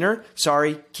a dinner.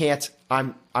 Sorry, can't.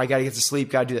 I got to get to sleep.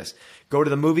 Got to do this. Go to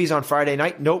the movies on Friday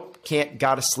night. Nope, can't.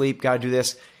 Got to sleep. Got to do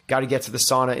this. Got to get to the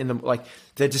sauna.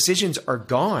 The decisions are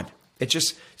gone. It's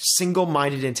just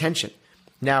single-minded intention.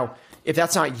 Now, if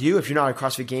that's not you, if you're not a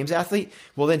CrossFit Games athlete,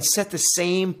 well, then set the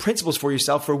same principles for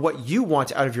yourself for what you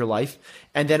want out of your life.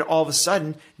 And then all of a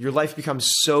sudden, your life becomes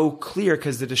so clear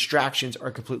because the distractions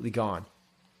are completely gone.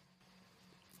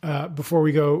 Before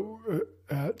we go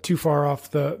too far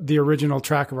off the original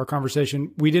track of our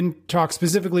conversation, we didn't talk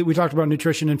specifically. We talked about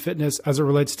nutrition and fitness as it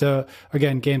relates to,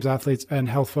 again, Games athletes and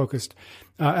health-focused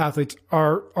athletes.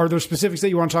 Are there specifics that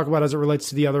you want to talk about as it relates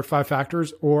to the other 5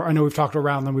 factors? Or I know we've talked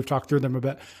around them, we've talked through them a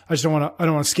bit. I don't want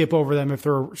to skip over them if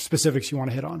there are specifics you want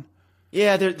to hit on.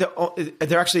 Yeah,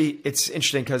 they're actually, it's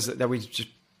interesting because that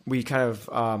we kind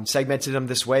of segmented them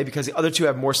this way because the other two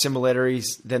have more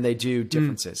similarities than they do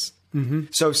differences. Mm-hmm.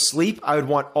 So sleep, I would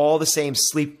want all the same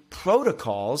sleep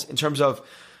protocols in terms of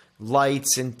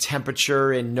lights and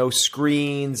temperature and no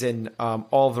screens and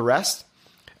all of the rest.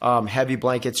 Heavy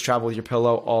blankets, travel with your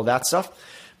pillow, all that stuff.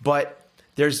 But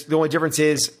the only difference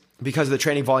is because of the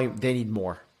training volume, they need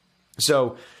more.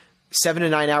 So 7 to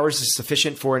 9 hours is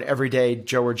sufficient for an everyday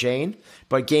Joe or Jane,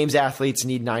 but Games athletes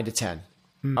need 9 to 10.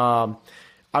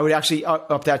 I would actually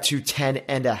up that to 10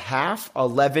 and a half.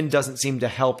 11 doesn't seem to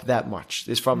help that much.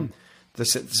 This is from the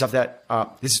stuff that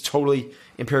this is totally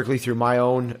empirically through my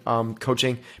own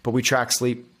coaching, but we track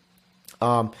sleep.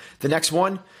 The next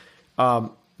one,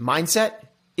 mindset,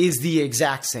 is the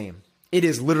exact same. It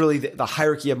is literally the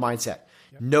hierarchy of mindset.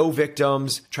 Yep. No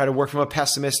victims. Try to work from a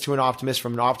pessimist to an optimist,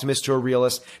 from an optimist to a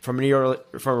realist, from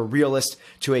a realist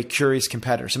to a curious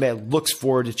competitor. Somebody that looks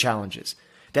forward to challenges.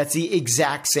 That's the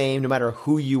exact same no matter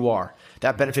who you are.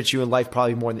 That benefits you in life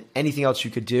probably more than anything else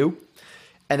you could do.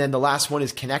 And then the last one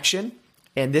is connection.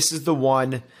 And this is the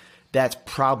one that's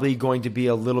probably going to be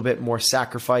a little bit more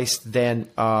sacrificed than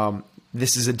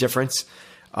this is a difference.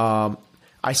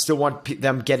 I still want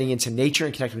them getting into nature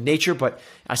and connecting with nature, but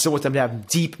I still want them to have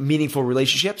deep, meaningful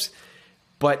relationships.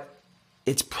 But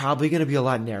it's probably going to be a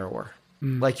lot narrower.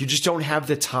 Like you just don't have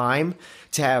the time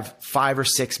to have 5 or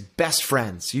 6 best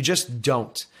friends. You just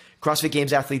don't. CrossFit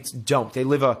Games athletes don't. They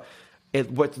live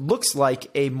what looks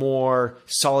like a more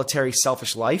solitary,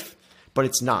 selfish life, but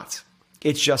it's not.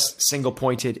 It's just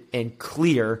single-pointed and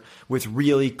clear with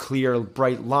really clear,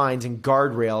 bright lines and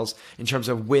guardrails in terms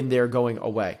of when they're going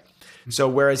away. So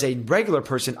whereas a regular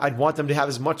person, I'd want them to have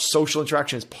as much social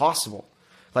interaction as possible.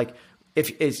 Like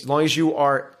as long as you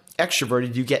are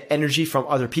extroverted, you get energy from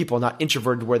other people, not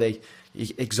introverted where they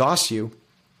exhaust you.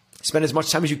 Spend as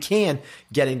much time as you can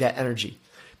getting that energy.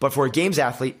 But for a Games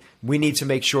athlete, we need to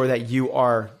make sure that you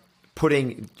are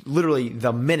putting literally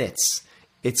the minutes.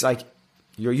 It's like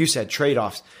you said,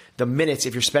 trade-offs. The minutes,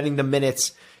 if you're spending the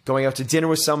minutes going out to dinner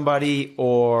with somebody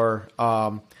or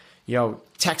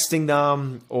texting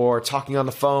them or talking on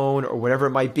the phone or whatever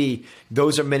it might be,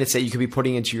 those are minutes that you could be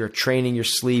putting into your training, your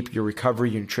sleep, your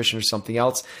recovery, your nutrition, or something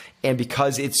else. And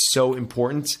because it's so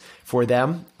important for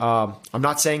them, I'm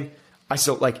not saying I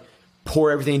still pour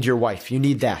everything into your wife. You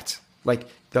need that. But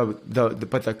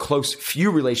the close few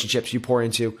relationships you pour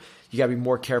into, you got to be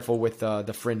more careful with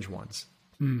the fringe ones.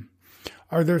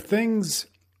 Are there things,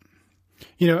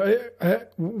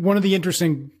 one of the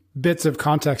interesting bits of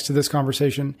context to this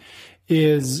conversation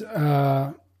is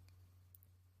I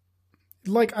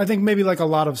think maybe like a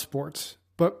lot of sports,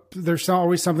 but there's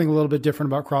always something a little bit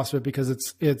different about CrossFit because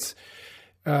it's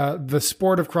the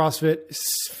sport of CrossFit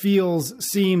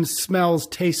smells,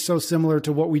 tastes so similar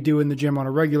to what we do in the gym on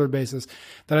a regular basis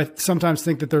that I sometimes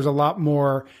think that there's a lot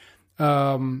more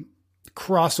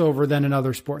crossover than in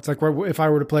other sports. Like if I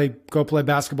were to go play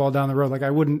basketball down the road, like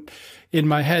I wouldn't in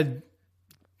my head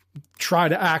try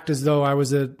to act as though I was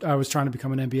trying to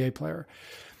become an NBA player.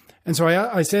 And so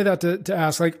I say that to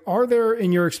ask, like, are there,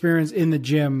 in your experience in the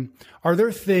gym, are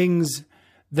there things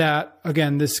that,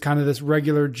 again, this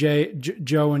regular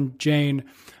Joe and Jane,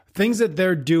 things that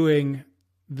they're doing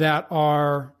that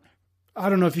are, I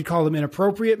don't know if you'd call them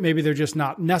inappropriate. Maybe they're just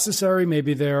not necessary.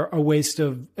 Maybe they're a waste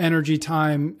of energy,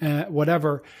 time,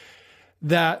 whatever,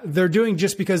 that they're doing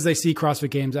just because they see CrossFit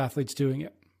Games athletes doing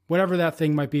it, whatever that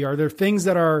thing might be. Are there things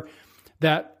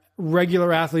that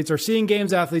regular athletes are seeing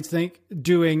Games athletes think,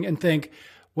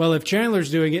 well, if Chandler's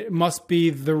doing it, it must be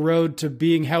the road to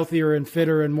being healthier and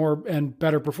fitter and more and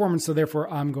better performance. So therefore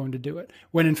I'm going to do it.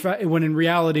 When in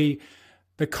reality,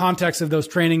 the context of those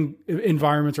training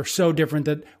environments are so different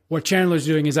that what Chandler's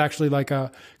doing is actually like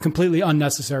a completely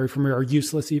unnecessary for me or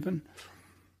useless even.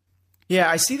 Yeah,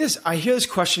 I hear this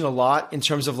question a lot in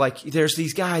terms of like, there's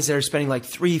these guys that are spending like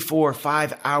 3, 4,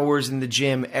 5 hours in the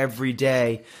gym every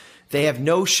day. They have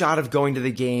no shot of going to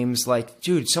the games. Like,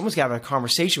 dude, someone's got to have a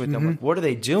conversation with them. Like, what are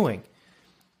they doing?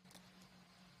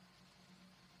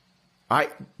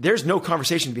 There's no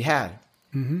conversation to be had.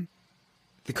 Mm-hmm.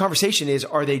 The conversation is,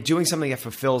 are they doing something that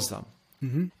fulfills them?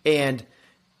 Mm-hmm. And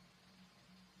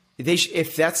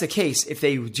if that's the case, if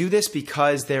they do this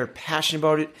because they're passionate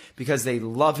about it, because they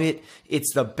love it,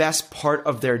 it's the best part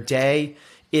of their day.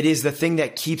 It is the thing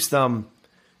that keeps them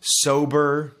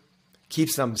sober,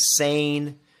 keeps them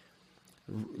sane,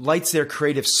 lights their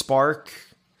creative spark,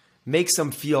 makes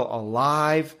them feel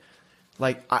alive.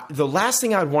 Like the last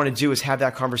thing I would want to do is have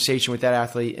that conversation with that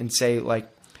athlete and say, like,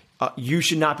 you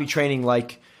should not be training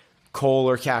like Cole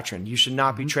or Katrin. You should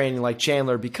not be training like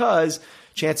Chandler because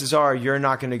chances are you're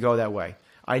not going to go that way.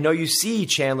 I know you see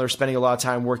Chandler spending a lot of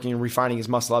time working and refining his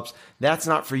muscle ups. That's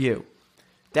not for you.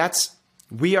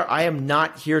 I am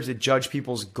not here to judge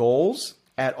people's goals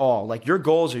at all. Like, your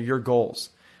goals are your goals.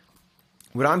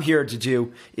 What I'm here to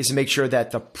do is to make sure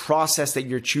that the process that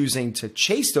you're choosing to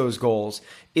chase those goals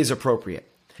is appropriate.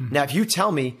 Mm-hmm. Now, if you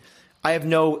tell me I have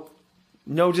no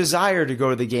desire to go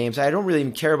to the games, I don't really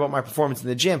even care about my performance in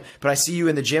the gym, but I see you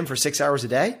in the gym for 6 hours a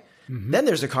day, then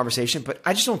there's a conversation. But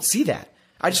I just don't see that.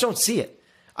 I just don't see it.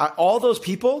 All those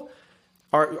people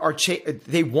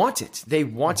they want it. They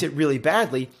want it really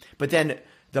badly, but then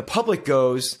the public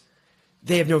goes,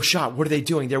 they have no shot. What are they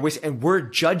doing? They're wasting, and we're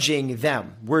judging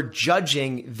them. We're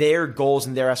judging their goals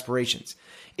and their aspirations.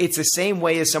 It's the same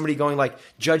way as somebody going like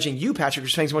judging you, Patrick, for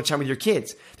spending so much time with your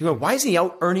kids. They're going, why isn't he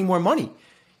out earning more money?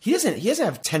 He doesn't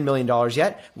have $10 million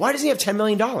yet. Why doesn't he have $10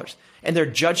 million? And they're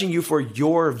judging you for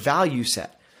your value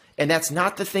set. And that's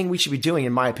not the thing we should be doing,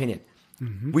 in my opinion.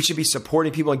 Mm-hmm. We should be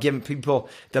supporting people and giving people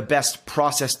the best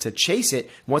process to chase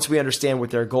it once we understand what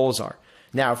their goals are.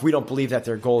 Now, if we don't believe that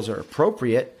their goals are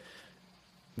appropriate,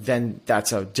 then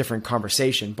that's a different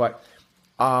conversation. But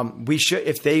we should,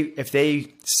 if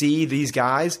they see these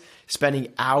guys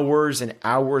spending hours and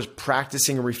hours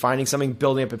practicing and refining something,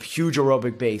 building up a huge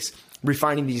aerobic base,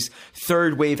 refining these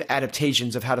third wave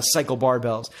adaptations of how to cycle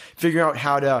barbells, figuring out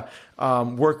how to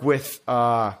work with,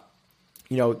 how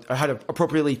to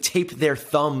appropriately tape their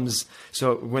thumbs.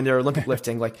 So when they're Olympic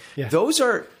lifting, like yeah. those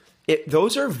are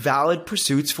valid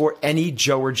pursuits for any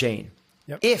Joe or Jane.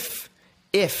 Yep.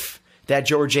 If that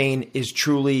Joe or Jane is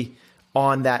truly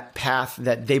on that path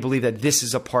that they believe that this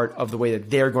is a part of the way that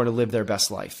they're going to live their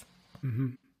best life. Mm-hmm.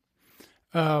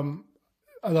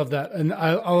 I love that. And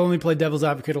I'll only play devil's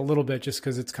advocate a little bit just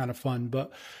because it's kind of fun.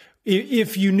 But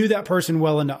if you knew that person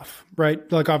well enough, right?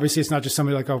 Like, obviously it's not just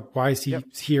somebody like, oh, why is he yep.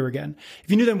 here again?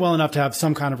 If you knew them well enough to have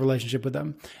some kind of relationship with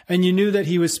them, and you knew that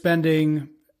he was spending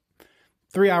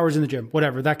 3 hours in the gym,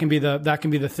 whatever, that can be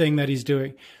the thing that he's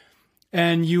doing.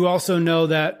 And you also know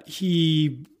that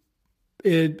he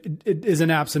is an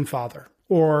absent father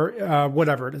or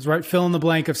whatever it is, right? Fill in the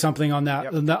blank of something on that,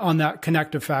 yep. on that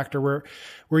connective factor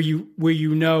where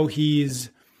you know he's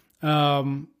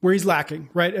where he's lacking,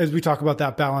 right? As we talk about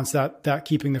that balance, that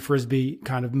keeping the Frisbee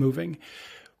kind of moving.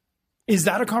 Is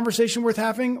that a conversation worth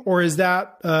having? Or is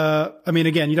that,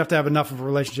 again, you'd have to have enough of a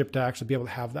relationship to actually be able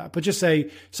to have that, but just say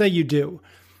you do.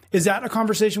 Is that a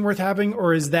conversation worth having?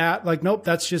 Or is that like, nope,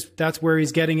 that's where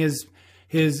he's getting his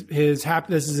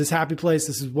happy, this is his happy place.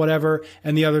 This is whatever.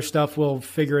 And the other stuff will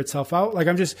figure itself out. Like,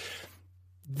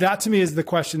 that to me is the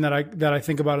question that I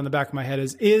think about in the back of my head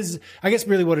is I guess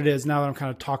really what it is now that I'm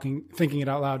kind of thinking it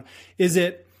out loud,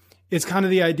 it's kind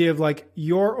of the idea of like,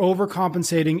 you're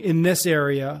overcompensating in this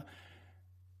area.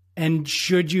 And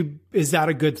is that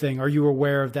a good thing? Are you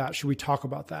aware of that? Should we talk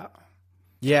about that?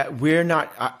 Yeah, we're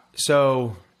not.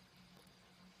 So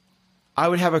I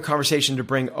would have a conversation to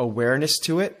bring awareness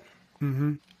to it,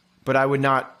 but I would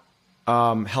not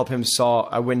help him solve.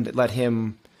 I wouldn't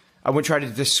try to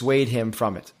dissuade him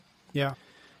from it. Yeah.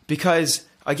 Because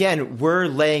again, we're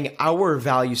laying our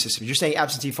value system. You're saying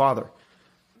absentee father.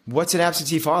 What's an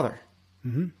absentee father?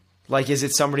 Like, is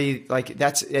it somebody like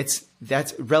that's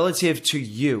relative to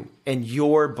you and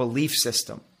your belief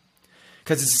system?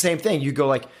 Because it's the same thing. You go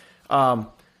like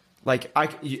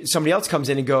somebody else comes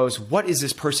in and goes, what is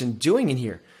this person doing in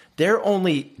here? They're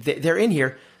in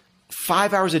here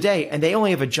 5 hours a day and they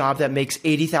only have a job that makes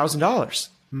 $80,000.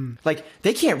 Like,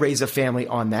 they can't raise a family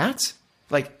on that.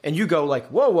 Like, and you go like,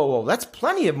 whoa, that's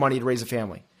plenty of money to raise a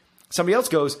family. Somebody else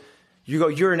goes,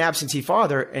 you're an absentee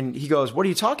father. And he goes, what are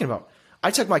you talking about? I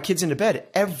tuck my kids into bed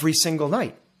every single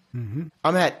night.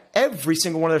 I'm at every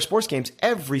single one of their sports games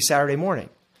every Saturday morning.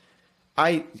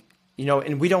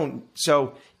 And we don't,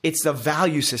 so it's the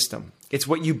value system. It's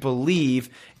what you believe.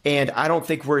 And I don't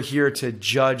think we're here to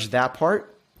judge that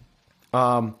part.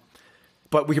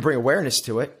 But we could bring awareness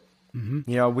to it.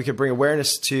 We could bring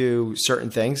awareness to certain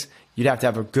things. You'd have to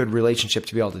have a good relationship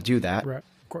to be able to do that. Right.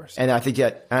 Of course. And I think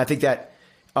that,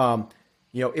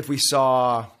 if we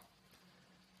saw,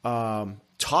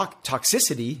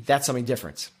 toxicity, that's something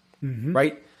different.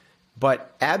 Right.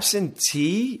 But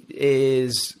absentee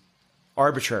is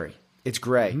arbitrary. It's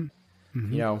gray,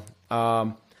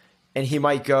 and he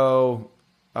might go,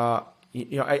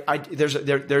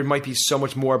 there might be so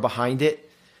much more behind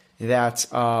it that,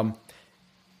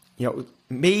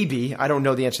 maybe, I don't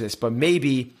know the answer to this, but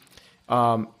maybe,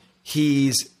 he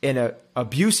was an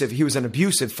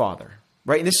abusive father,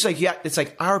 right? And this is like, it's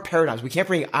like our paradigms. We can't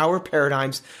bring our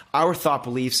paradigms, our thought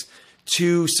beliefs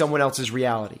to someone else's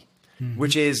reality.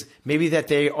 Which is maybe that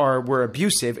were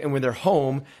abusive, and when they're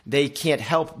home, they can't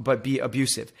help but be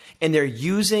abusive. And they're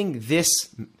using this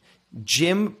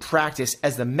gym practice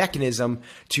as the mechanism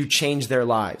to change their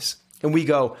lives. And we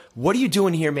go, what are you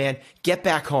doing here, man? Get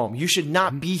back home. You should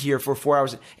not be here for 4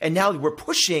 hours. And now we're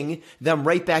pushing them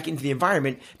right back into the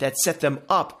environment that set them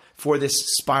up for this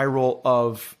spiral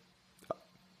of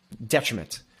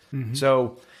detriment.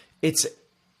 So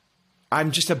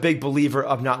I'm just a big believer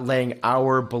of not laying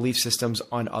our belief systems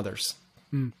on others.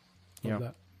 Love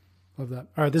that.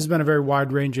 All right. This has been a very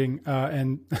wide ranging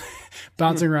and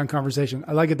bouncing around conversation.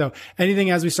 I like it though.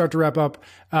 Anything as we start to wrap up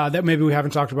that maybe we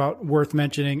haven't talked about worth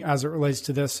mentioning as it relates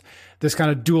to this kind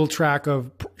of dual track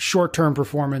of short-term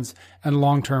performance and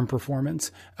long-term performance?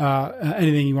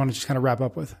 Anything you want to just kind of wrap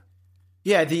up with?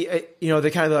 Yeah, the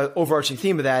kind of the overarching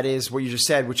theme of that is what you just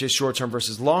said, which is short-term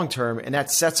versus long-term, and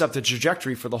that sets up the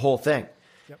trajectory for the whole thing.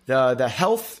 Yep. The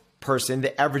health person,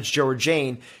 the average Joe or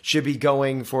Jane, should be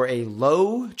going for a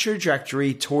low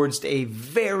trajectory towards a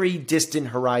very distant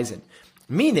horizon.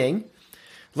 Meaning,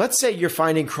 let's say you're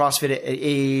finding CrossFit at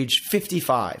age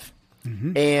 55,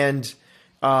 and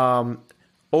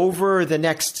over the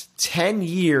next 10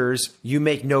 years, you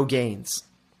make no gains.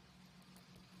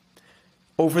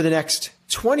 Over the next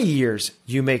 20 years,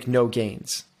 you make no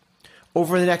gains.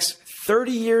 Over the next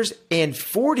 30 years and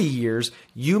 40 years,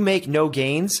 you make no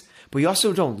gains, but you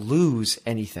also don't lose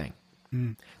anything.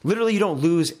 Literally, you don't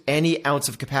lose any ounce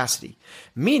of capacity,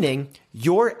 meaning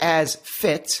you're as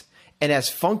fit and as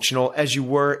functional as you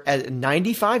were as a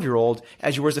 95-year-old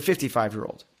as you were as a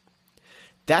 55-year-old.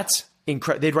 That's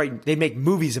incredible. They'd make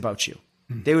movies about you.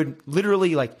 They would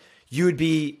literally, like, you would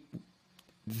be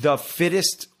the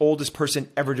fittest, oldest person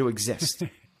ever to exist.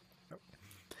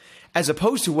 As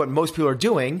opposed to what most people are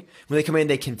doing when they come in,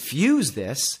 they confuse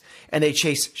this and they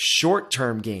chase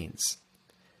short-term gains.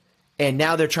 And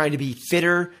now they're trying to be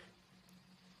fitter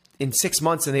in 6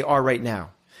 months than they are right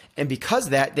now. And because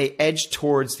of that, they edge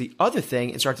towards the other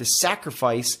thing and start to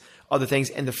sacrifice other things,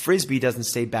 and the Frisbee doesn't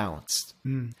stay balanced.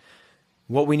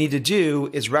 What we need to do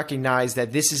is recognize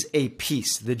that this is a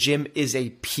piece. The gym is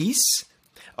a piece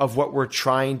of what we're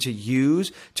trying to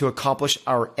use to accomplish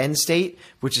our end state,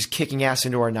 which is kicking ass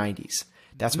into our 90s.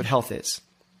 That's what health is.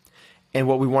 And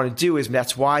what we want to do is,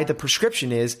 that's why the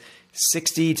prescription is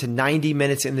 60 to 90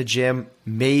 minutes in the gym,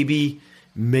 maybe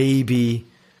 2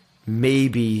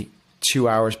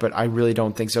 hours, but I really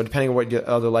don't think so, depending on what your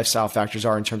other lifestyle factors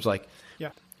are in terms of, like,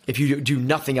 if you do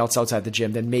nothing else outside the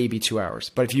gym, then maybe 2 hours.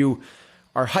 But if you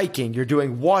are hiking, you're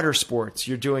doing water sports,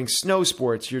 you're doing snow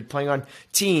sports, you're playing on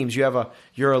teams, you're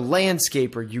a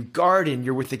landscaper, you garden,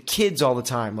 you're with the kids all the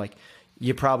time, like,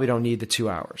 you probably don't need the 2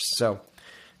 hours. So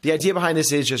the idea behind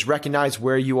this is just recognize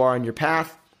where you are on your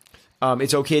path.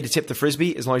 It's okay to tip the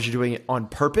Frisbee as long as you're doing it on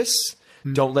purpose.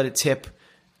 Don't let it tip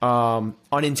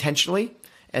unintentionally.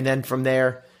 And then from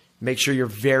there, Make sure you're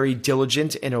very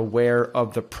diligent and aware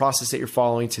of the process that you're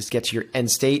following to get to your end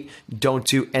state. Don't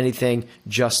do anything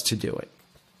just to do it.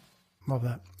 Love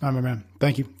that. I'm a man.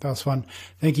 Thank you. That was fun.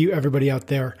 Thank you, everybody out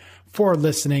there, for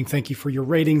listening. Thank you for your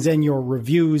ratings and your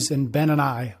reviews. And Ben and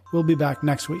I will be back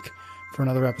next week for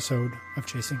another episode of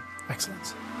Chasing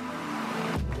Excellence.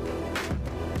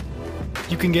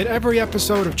 You can get every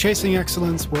episode of Chasing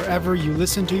Excellence wherever you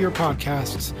listen to your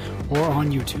podcasts or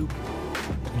on YouTube.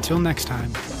 Until next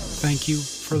time, thank you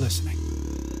for listening.